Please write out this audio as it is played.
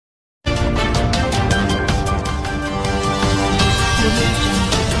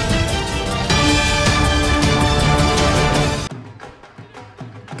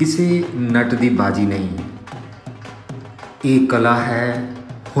ਕਿਸੇ ਨਟ ਦੀ ਬਾਜੀ ਨਹੀਂ। ਇਹ ਕਲਾ ਹੈ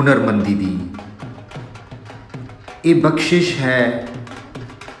ਹੁਨਰਮੰਦੀ ਦੀ। ਇਹ ਬਖਸ਼ਿਸ਼ ਹੈ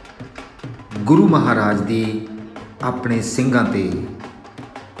ਗੁਰੂ ਮਹਾਰਾਜ ਦੀ ਆਪਣੇ ਸਿੰਘਾਂ 'ਤੇ।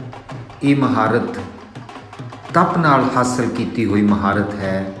 ਇਹ ਮਹਾਰਤ ਤਪ ਨਾਲ ਹਾਸਲ ਕੀਤੀ ਹੋਈ ਮਹਾਰਤ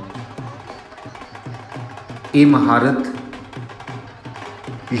ਹੈ। ਇਹ ਮਹਾਰਤ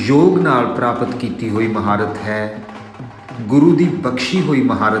ਯੋਗ ਨਾਲ ਪ੍ਰਾਪਤ ਕੀਤੀ ਹੋਈ ਮਹਾਰਤ ਹੈ। ਗੁਰੂ ਦੀ ਬਖਸ਼ੀ ਹੋਈ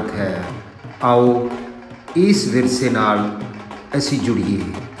ਮਹਾਰਤ ਹੈ। ਆਓ ਇਸ ਵਿਰਸੇ ਨਾਲ ਅਸੀਂ ਜੁੜੀਏ।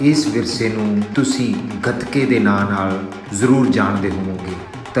 ਇਸ ਵਿਰਸੇ ਨੂੰ ਤੁਸੀਂ ਗੱਤਕੇ ਦੇ ਨਾਂ ਨਾਲ ਜ਼ਰੂਰ ਜਾਣਦੇ ਹੋਵੋਗੇ।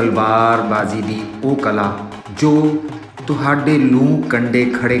 ਤਲਵਾਰਬਾਜ਼ੀ ਦੀ ਉਹ ਕਲਾ ਜੋ ਤੁਹਾਡੇ ਲੂੰ ਕੰਡੇ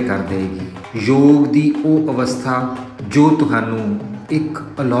ਖੜੇ ਕਰ ਦੇਗੀ। ਯੋਗ ਦੀ ਉਹ ਅਵਸਥਾ ਜੋ ਤੁਹਾਨੂੰ ਇੱਕ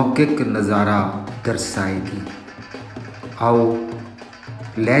ਅਲੌਕਿਕ ਨਜ਼ਾਰਾ ਦਰਸਾਏਗੀ। ਆਓ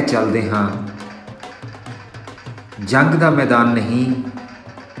ਲੈ ਚੱਲਦੇ ਹਾਂ। ਜੰਗ ਦਾ ਮੈਦਾਨ ਨਹੀਂ,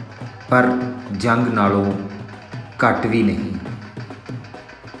 ਪਰ ਜੰਗ ਨਾਲੋਂ ਘੱਟ ਵੀ ਨਹੀਂ।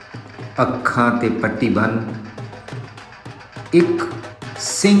 ਅੱਖਾਂ 'ਤੇ ਪੱਟੀ ਬੰਨ੍ਹ ਇੱਕ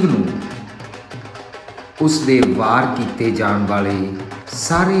ਸਿੰਘ ਨੂੰ ਉਸ ਦੇ ਵਾਰ ਕੀਤੇ ਜਾਣ ਵਾਲੇ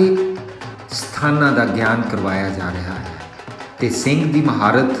ਸਾਰੇ ਸਥਾਨਾਂ ਦਾ ਗਿਆਨ ਕਰਵਾਇਆ ਜਾ ਰਿਹਾ ਹੈ ਅਤੇ ਸਿੰਘ ਦੀ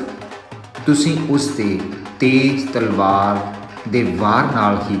ਮਹਾਰਤ ਤੁਸੀਂ ਉਸ 'ਤੇ ਤੇਜ਼ ਤਲਵਾਰ ਦੇ ਵਾਰ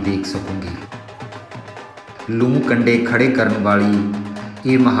ਨਾਲ ਹੀ ਦੇਖ ਸਕੋਗੇ। ਲੂੰ ਕੰਡੇ ਖੜੇ ਕਰਨ ਵਾਲੀ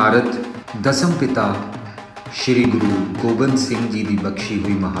ਇਹ ਮਹਾਰਤ ਦਸਮ ਪਿਤਾ ਸ਼੍ਰੀ ਗੁਰੂ ਗੋਬਿੰਦ ਸਿੰਘ ਜੀ ਦੀ ਬਖਸ਼ੀ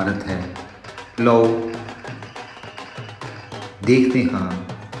ਹੋਈ ਮਹਾਰਤ ਹੈ। ਲਓ ਦੇਖਦੇ ਹਾਂ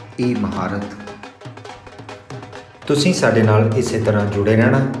ਇਹ ਮਹਾਰਤ। ਤੁਸੀਂ ਸਾਡੇ ਨਾਲ ਇਸੇ ਤਰ੍ਹਾਂ ਜੁੜੇ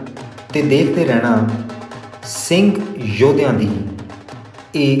ਰਹਿਣਾ ਅਤੇ ਦੇਖਦੇ ਰਹਿਣਾ ਸਿੰਘ ਯੋਧਿਆਂ ਦੀ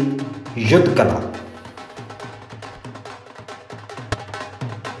ਇਹ ਯੁੱਧ ਕਲਾ।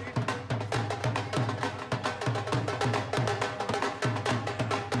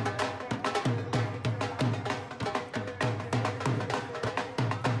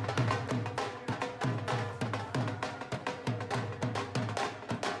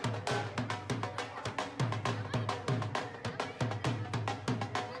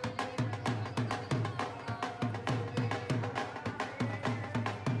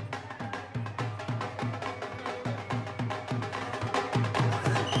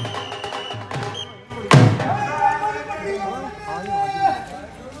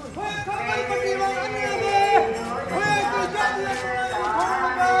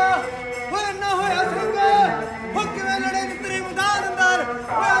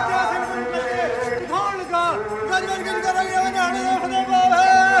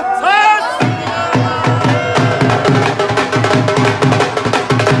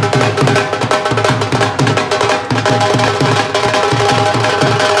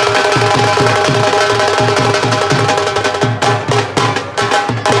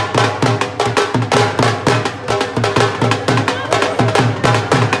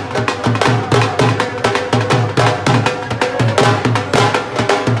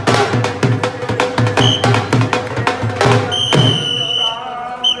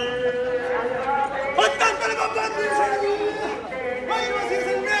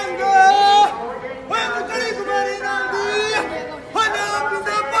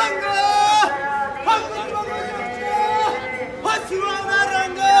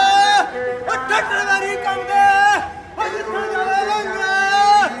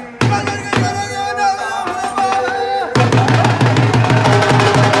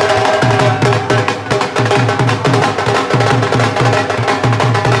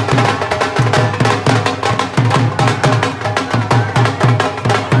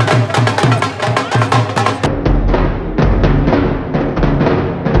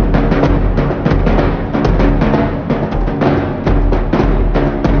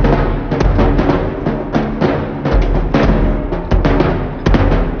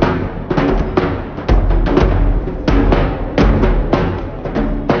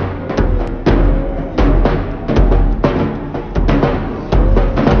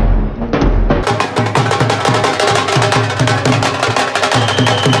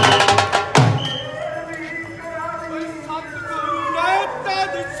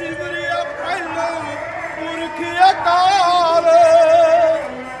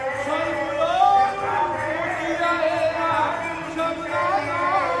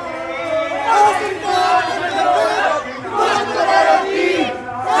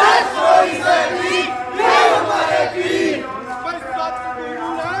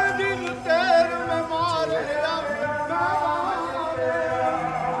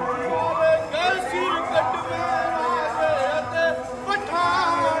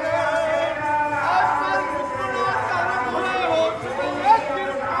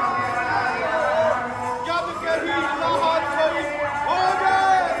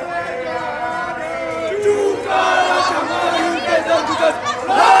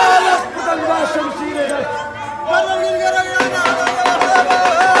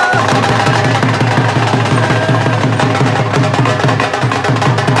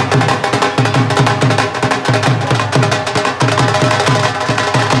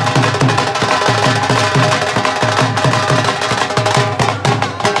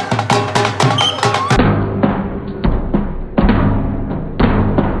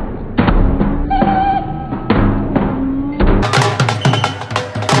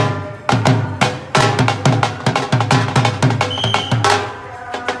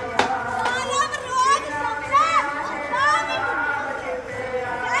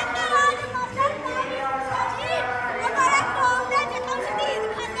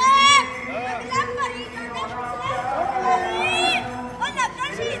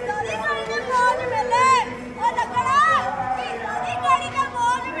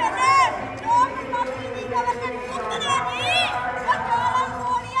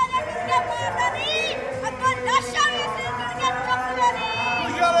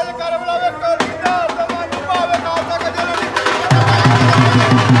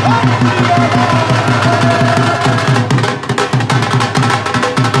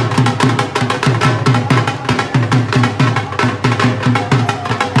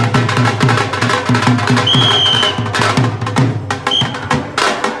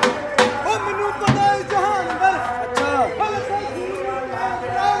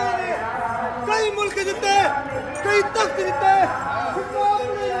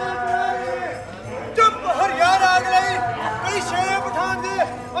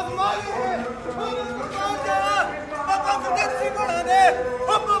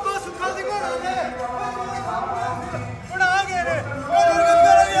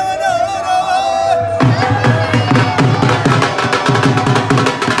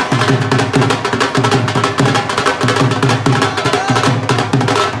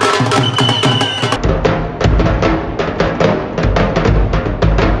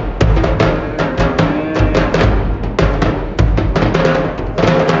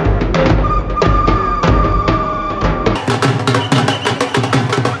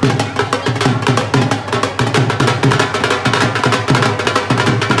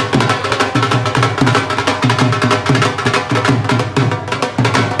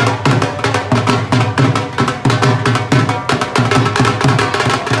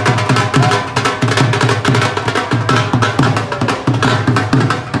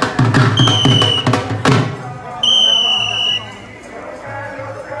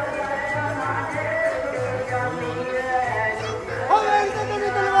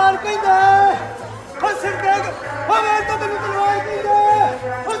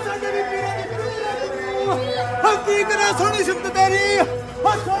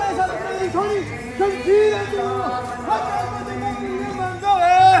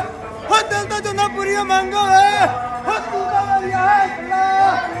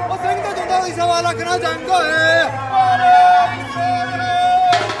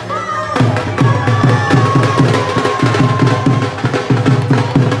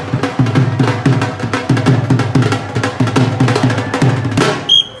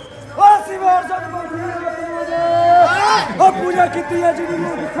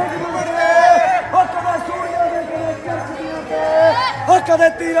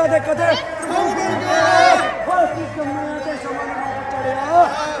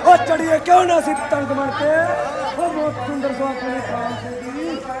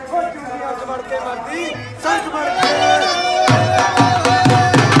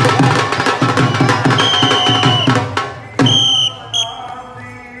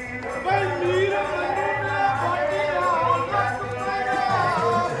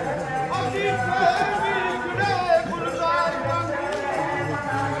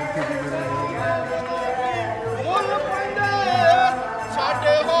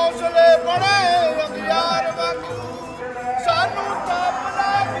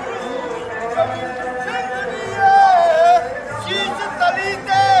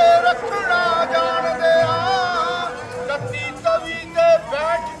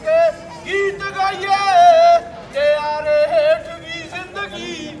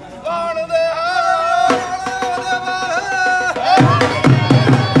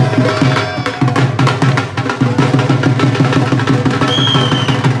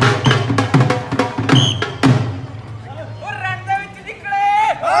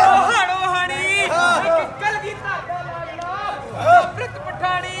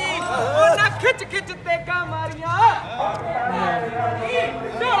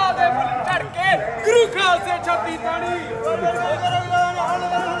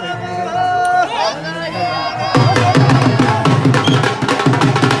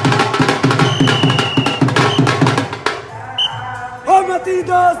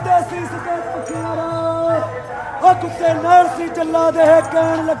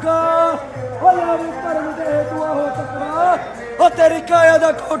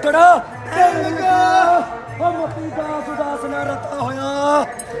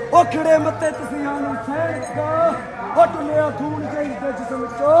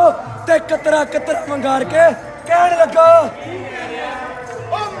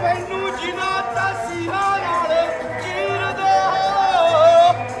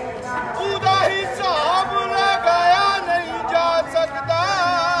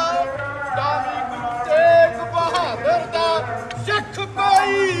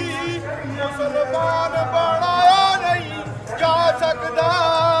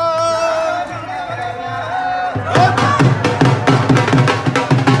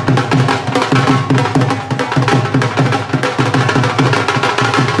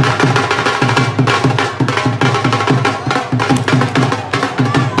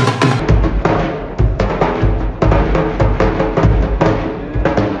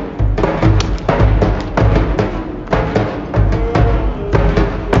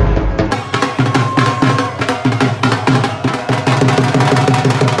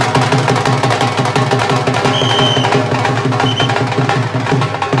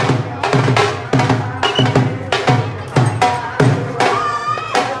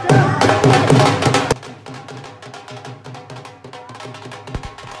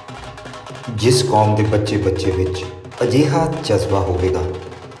 ਕੌਮ ਦੇ ਬੱਚੇ ਬੱਚੇ ਵਿੱਚ ਅਜਿਹਾ ਜਜ਼ਬਾ ਹੋਵੇਗਾ,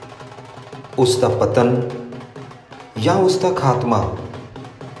 ਉਸ ਦਾ ਪਤਨ ਜਾਂ ਉਸ ਦਾ ਖਾਤਮਾ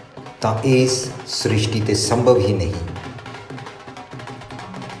ਤਾਂ ਇਸ ਸ੍ਰਿਸ਼ਟੀ 'ਤੇ ਸੰਭਵ ਹੀ ਨਹੀਂ।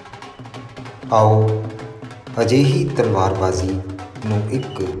 ਆਓ ਅਜਿਹੀ ਤਲਵਾਰਬਾਜ਼ੀ ਨੂੰ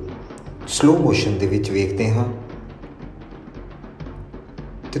ਇੱਕ ਸਲੋ ਮੋਸ਼ਨ ਦੇ ਵਿੱਚ ਵੇਖਦੇ ਹਾਂ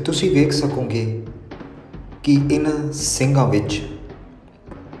ਤੇ ਤੁਸੀਂ ਵੇਖ ਸਕੋਗੇ ਕਿ ਇਹਨਾਂ ਸਿੰਘਾਂ ਵਿੱਚ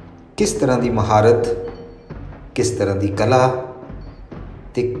ਕਿਸ ਤਰ੍ਹਾਂ ਦੀ ਮਹਾਰਤ, ਕਿਸ ਤਰ੍ਹਾਂ ਦੀ ਕਲਾ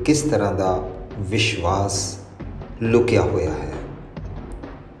ਤੇ ਕਿਸ ਤਰ੍ਹਾਂ ਦਾ ਵਿਸ਼ਵਾਸ ਲੁਕਿਆ ਹੋਇਆ ਹੈ।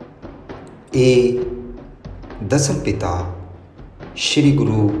 ਇਹ ਦਸਮ ਪਿਤਾ ਸ਼੍ਰੀ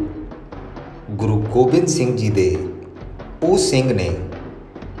ਗੁਰੂ ਗੋਬਿੰਦ ਸਿੰਘ ਜੀ ਦੇ ਉਹ ਸਿੰਘ ਨੇ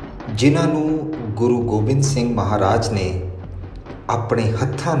ਜਿਨ੍ਹਾਂ ਨੂੰ ਗੁਰੂ ਗੋਬਿੰਦ ਸਿੰਘ ਮਹਾਰਾਜ ਨੇ ਆਪਣੇ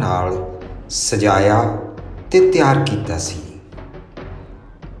ਹੱਥਾਂ ਨਾਲ ਸਜਾਇਆ ਤੇ ਤਿਆਰ ਕੀਤਾ ਸੀ।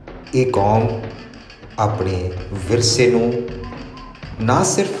 ਇਹ ਕੌਮ ਆਪਣੇ ਵਿਰਸੇ ਨੂੰ ਨਾ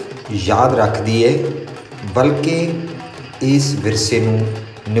ਸਿਰਫ ਯਾਦ ਰੱਖਦੀ ਹੈ ਬਲਕਿ ਇਸ ਵਿਰਸੇ ਨੂੰ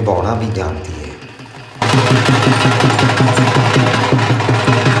ਨਿਭਾਉਣਾ ਵੀ ਜਾਣਦੀ ਹੈ।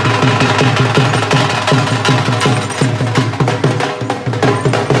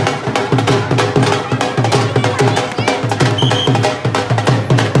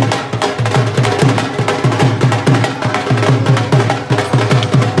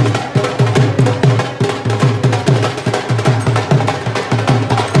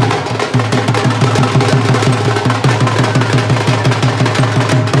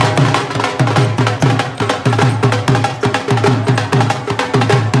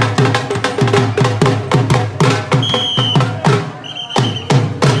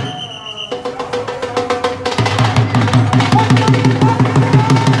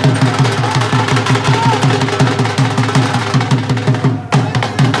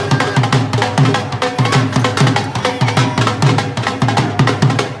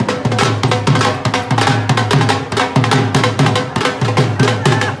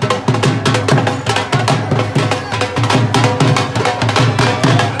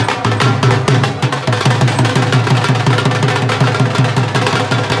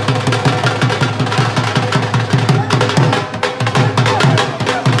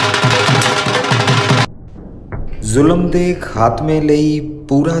 ਜ਼ੁਲਮ ਦੇ ਖਾਤਮੇ ਲਈ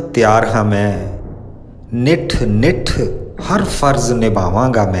ਪੂਰਾ ਤਿਆਰ ਹਾਂ ਮੈਂ, ਨਿੱਠ ਨਿੱਠ ਹਰ ਫਰਜ਼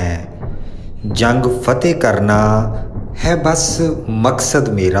ਨਿਭਾਵਾਂਗਾ ਮੈਂ। ਜੰਗ ਫਤਿਹ ਕਰਨਾ ਹੈ ਬਸ ਮਕਸਦ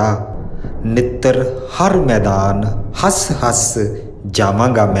ਮੇਰਾ, ਨਿੱਤਰ ਹਰ ਮੈਦਾਨ ਹੱਸ ਹੱਸ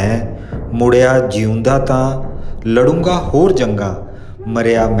ਜਾਵਾਂਗਾ ਮੈਂ। ਮੁੜਿਆ ਜਿਉਂਦਾ ਤਾਂ ਲੜੂੰਗਾ ਹੋਰ ਜੰਗਾਂ,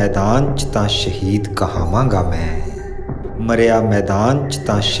 ਮਰਿਆ ਮੈਦਾਨ 'ਚ ਤਾਂ ਸ਼ਹੀਦ ਕਹਾਵਾਂਗਾ ਮੈਂ। ਮਰਿਆ ਮੈਦਾਨ 'ਚ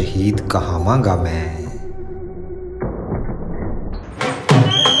ਤਾਂ ਸ਼ਹੀਦ ਕਹਾਵਾਂਗਾ ਮੈਂ।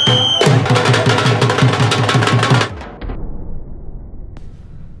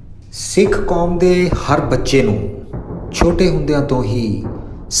 ਸਿੱਖ ਕੌਮ ਦੇ ਹਰ ਬੱਚੇ ਨੂੰ ਛੋਟੇ ਹੁੰਦਿਆਂ ਤੋਂ ਹੀ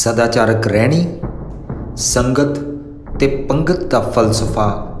ਸਦਾਚਾਰਕ ਰਹਿਣੀ, ਸੰਗਤ ਤੇ ਪੰਗਤ ਦਾ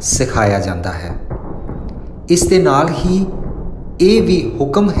ਫਲਸਫਾ ਸਿਖਾਇਆ ਜਾਂਦਾ ਹੈ। ਇਸ ਦੇ ਨਾਲ ਹੀ ਇਹ ਵੀ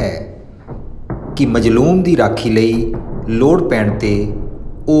ਹੁਕਮ ਹੈ ਕਿ ਮਜ਼ਲੂਮ ਦੀ ਰਾਖੀ ਲਈ ਲੋੜ ਪੈਣ 'ਤੇ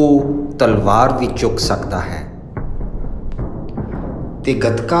ਉਹ ਤਲਵਾਰ ਵੀ ਚੁੱਕ ਸਕਦਾ ਹੈ ਤੇ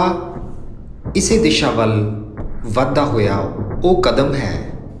ਗੱਤਕਾ ਇਸੇ ਦਿਸ਼ਾ ਵੱਲ ਵੱਧਦਾ ਹੋਇਆ ਉਹ ਕਦਮ ਹੈ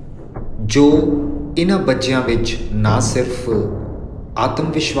ਜੋ ਇਹਨਾਂ ਬੱਚਿਆਂ ਵਿੱਚ ਨਾ ਸਿਰਫ ਆਤਮ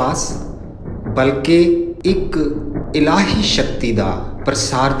ਵਿਸ਼ਵਾਸ ਬਲਕਿ ਇੱਕ ਇਲਾਹੀ ਸ਼ਕਤੀ ਦਾ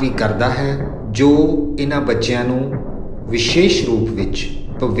ਪ੍ਰਸਾਰ ਵੀ ਕਰਦਾ ਹੈ, ਜੋ ਇਹਨਾਂ ਬੱਚਿਆਂ ਨੂੰ ਵਿਸ਼ੇਸ਼ ਰੂਪ ਵਿੱਚ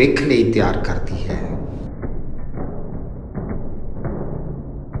ਭਵਿੱਖ ਲਈ ਤਿਆਰ ਕਰਦੀ ਹੈ।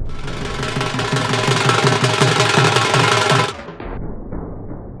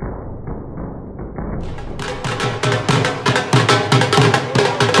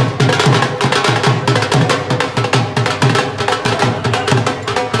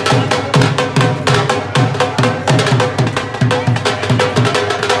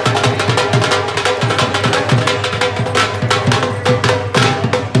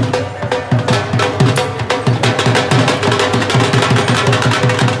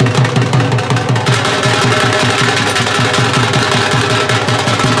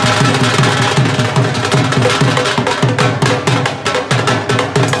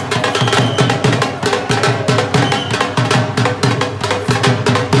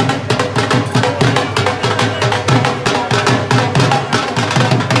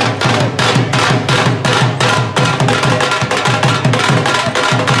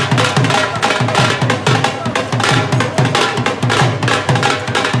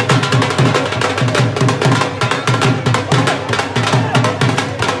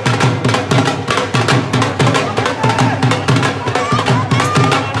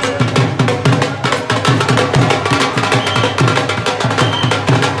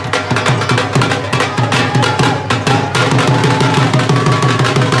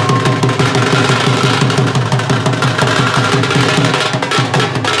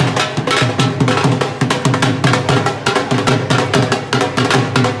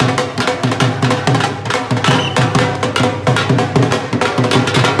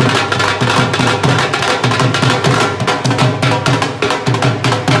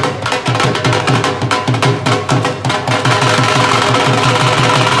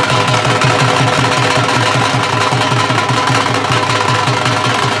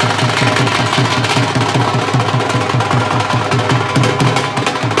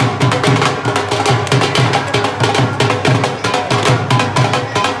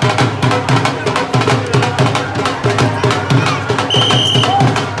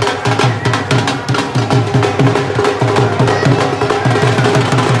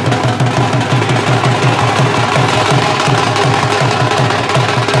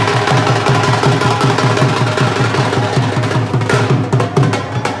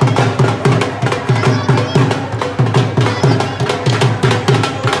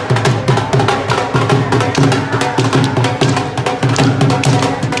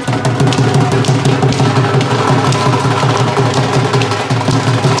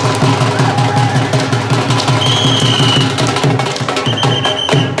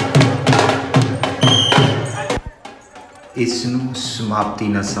 ਇਸ ਨੂੰ ਸਮਾਪਤੀ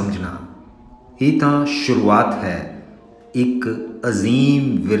ਨਾ ਸਮਝਣਾ। ਇਹ ਤਾਂ ਸ਼ੁਰੂਆਤ ਹੈ ਇੱਕ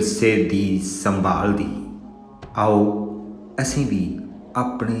ਅਜ਼ੀਮ ਵਿਰਸੇ ਦੀ ਸੰਭਾਲ ਦੀ। ਆਓ ਅਸੀਂ ਵੀ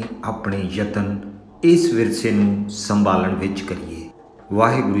ਆਪਣੇ ਆਪਣੇ ਯਤਨ ਇਸ ਵਿਰਸੇ ਨੂੰ ਸੰਭਾਲਣ ਵਿੱਚ ਕਰੀਏ।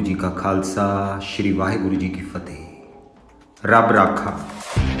 ਵਾਹਿਗੁਰੂ ਜੀ ਕਾ ਖਾਲਸਾ, ਸ਼੍ਰੀ ਵਾਹਿਗੁਰੂ ਜੀ ਕੀ ਫਤਿਹ। ਰੱਬ ਰਾਖਾ।